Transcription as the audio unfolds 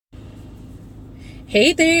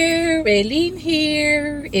Hey there, Aileen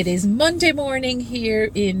here. It is Monday morning here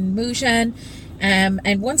in Mujan,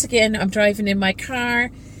 and once again I'm driving in my car.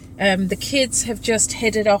 The kids have just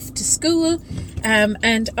headed off to school,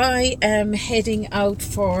 and I am heading out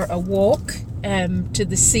for a walk to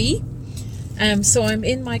the sea. So I'm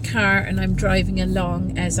in my car and I'm driving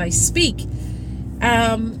along as I speak.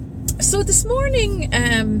 So this morning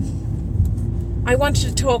I wanted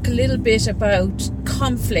to talk a little bit about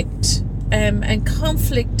conflict. And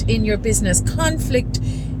conflict in your business, conflict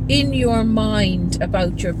in your mind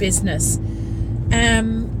about your business.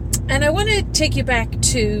 And I want to take you back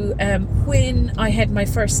to when I had my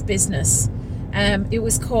first business. It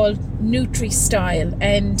was called Nutri-Style.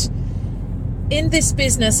 And in this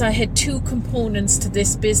business, I had two components to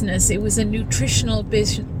this business. It was a nutritional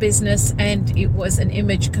business and it was an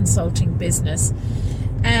image consulting business.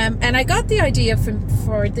 And I got the idea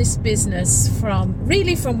for this business from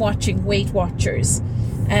watching Weight Watchers,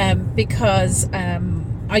 because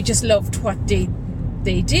I just loved what they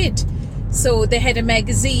did. So they had a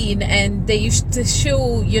magazine and they used to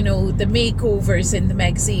show, the makeovers in the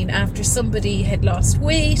magazine after somebody had lost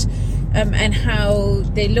weight, and how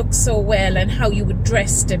they looked so well and how you would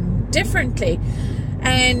dress them differently.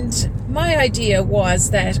 And my idea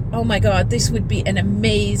was that, oh my God, this would be an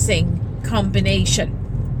amazing combination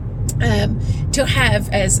to have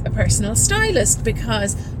as a personal stylist,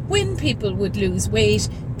 because when people would lose weight,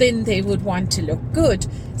 then they would want to look good.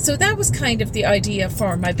 So that was kind of the idea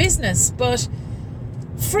for my business. But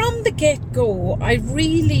from the get-go, I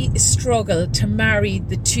really struggled to marry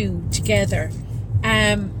the two together,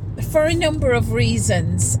 for a number of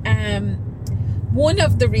reasons. One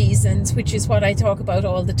of the reasons, which is what I talk about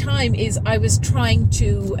all the time, is I was trying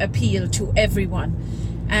to appeal to everyone.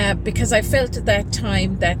 Because I felt at that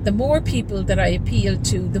time that the more people that I appealed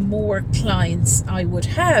to, the more clients I would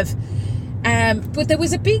have. But there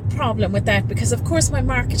was a big problem with that, because of course my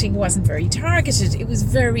marketing wasn't very targeted. It was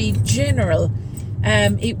very general.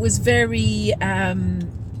 It was very,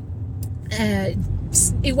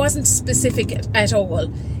 it wasn't specific at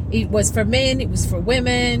all. It was for men, it was for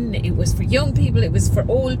women, it was for young people, it was for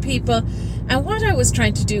old people. And what I was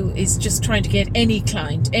trying to do is just trying to get any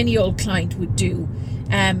client, any old client would do.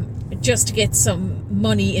 Just to get some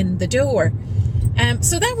money in the door.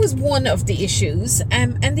 So that was one of the issues.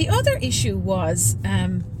 And the other issue was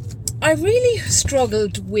I really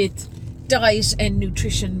struggled with diet and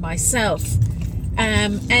nutrition myself.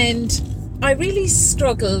 And I really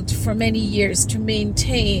struggled for many years to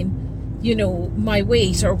maintain, my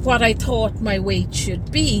weight, or what I thought my weight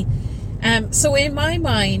should be. So in my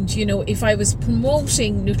mind, if I was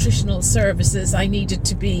promoting nutritional services, I needed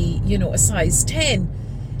to be, a size 10.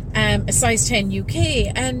 A size 10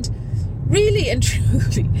 UK, and really and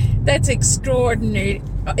truly that's extraordinarily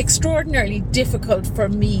difficult for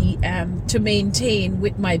me to maintain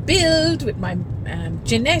with my build, with my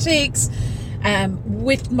genetics,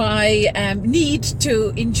 with my need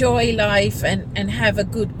to enjoy life and have a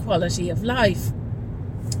good quality of life.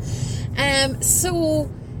 So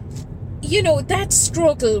that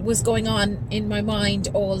struggle was going on in my mind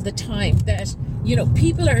all the time, that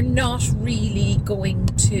people are not really going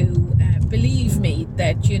to believe me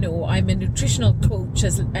that, I'm a nutritional coach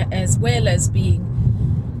as well as being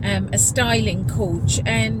a styling coach.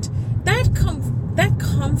 And that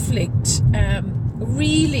conflict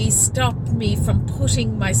really stopped me from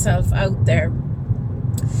putting myself out there.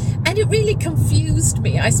 And it really confused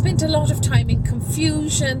me. I spent a lot of time in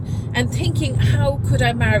confusion and thinking, how could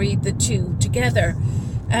I marry the two together?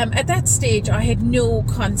 At that stage, I had no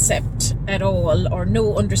concept at all, or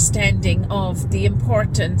no understanding of the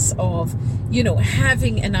importance of,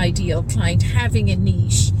 having an ideal client, having a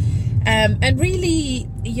niche. And really,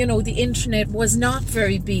 the internet was not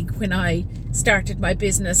very big when I started my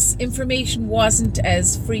business. Information wasn't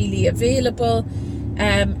as freely available.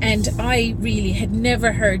 And I really had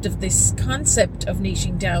never heard of this concept of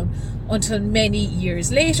niching down until many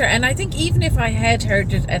years later. And I think even if I had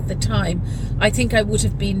heard it at the time, I think I would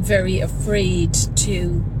have been very afraid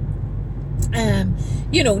to,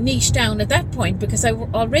 niche down at that point, because I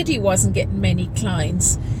already wasn't getting many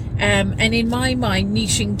clients. And in my mind,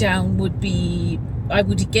 niching down I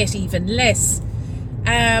would get even less.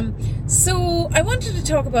 So I wanted to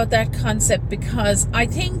talk about that concept, because I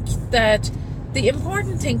think that the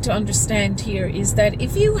important thing to understand here is that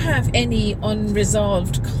if you have any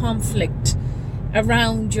unresolved conflict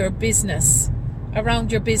around your business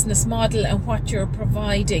model and what you're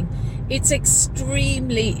providing, it's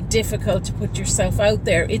extremely difficult to put yourself out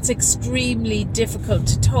there. It's extremely difficult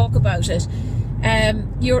to talk about it.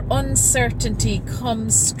 your uncertainty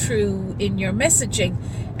comes through in your messaging,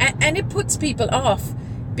 and it puts people off,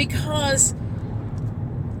 because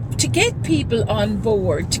to get people on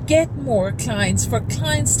board, to get more clients, for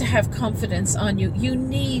clients to have confidence on you, you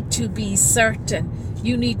need to be certain.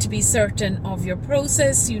 You need to be certain of your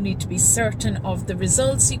process. You need to be certain of the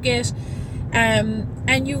results you get.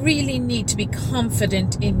 And you really need to be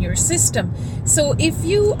confident in your system. So if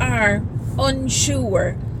you are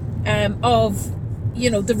unsure of,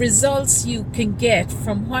 the results you can get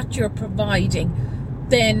from what you're providing,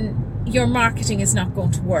 then your marketing is not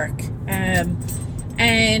going to work.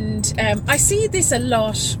 And I see this a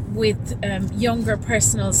lot with younger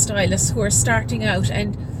personal stylists who are starting out,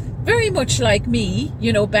 and very much like me,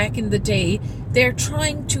 back in the day, they're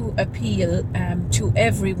trying to appeal to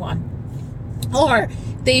everyone. Or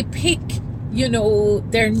they pick,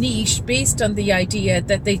 their niche based on the idea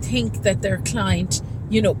that they think that their client,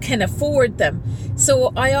 can afford them.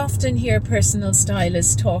 So I often hear personal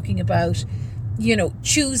stylists talking about,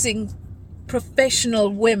 choosing professional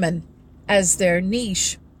women as their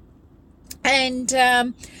niche. And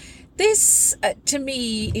this, to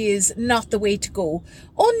me, is not the way to go,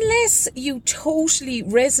 unless you totally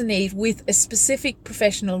resonate with a specific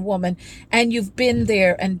professional woman and you've been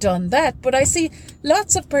there and done that. But I see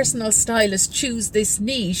lots of personal stylists choose this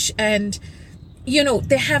niche, and,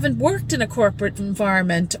 they haven't worked in a corporate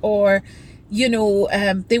environment, or,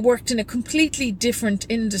 they worked in a completely different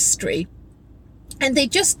industry, and they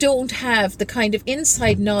just don't have the kind of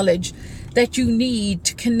inside knowledge that you need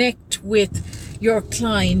to connect with your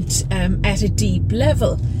client at a deep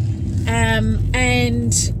level.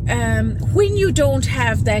 And when you don't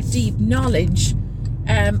have that deep knowledge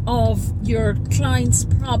of your client's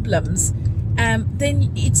problems,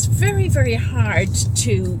 then it's very, very hard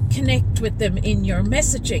to connect with them in your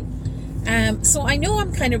messaging. So I know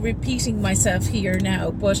I'm kind of repeating myself here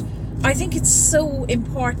now, but I think it's so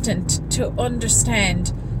important to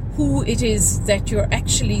understand who it is that you're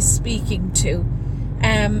actually speaking to.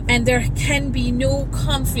 And there can be no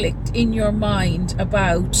conflict in your mind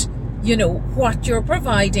about, what you're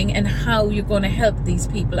providing and how you're going to help these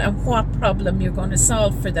people and what problem you're going to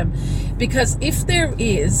solve for them. Because if there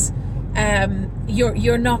is,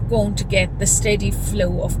 you're not going to get the steady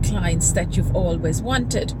flow of clients that you've always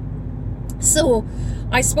wanted. So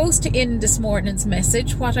I suppose to end this morning's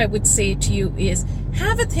message, what I would say to you is,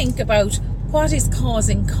 have a think about what is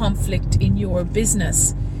causing conflict in your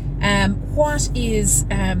business. What is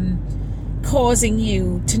causing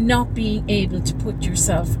you to not being able to put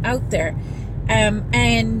yourself out there?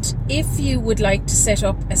 And if you would like to set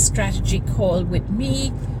up a strategy call with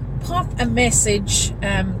me, pop a message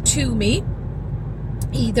to me,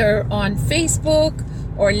 either on Facebook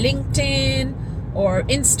or LinkedIn or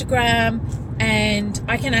Instagram, and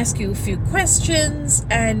I can ask you a few questions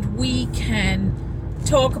and we can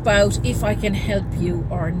talk about if I can help you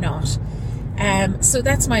or not. So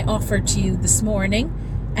that's my offer to you this morning.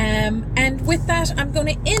 And with that, I'm going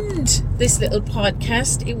to end this little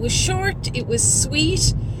podcast. It was short, it was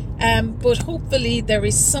sweet, but hopefully there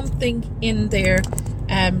is something in there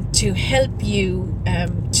to help you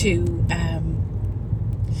to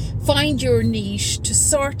find your niche, to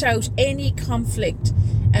sort out any conflict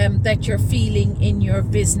that you're feeling in your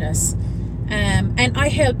business. And I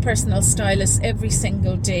help personal stylists every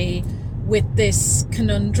single day with this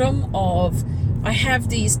conundrum of, I have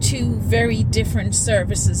these two very different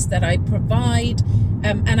services that I provide,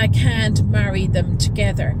 and I can't marry them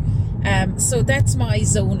together. So that's my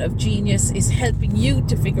zone of genius, is helping you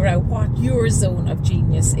to figure out what your zone of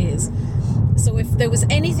genius is. So if there was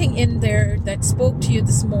anything in there that spoke to you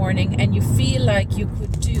this morning and you feel like you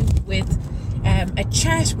could do with a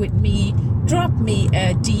chat with me, drop me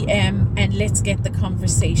a DM and let's get the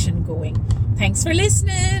conversation going. Thanks for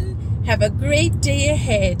listening. Have a great day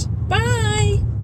ahead. Bye.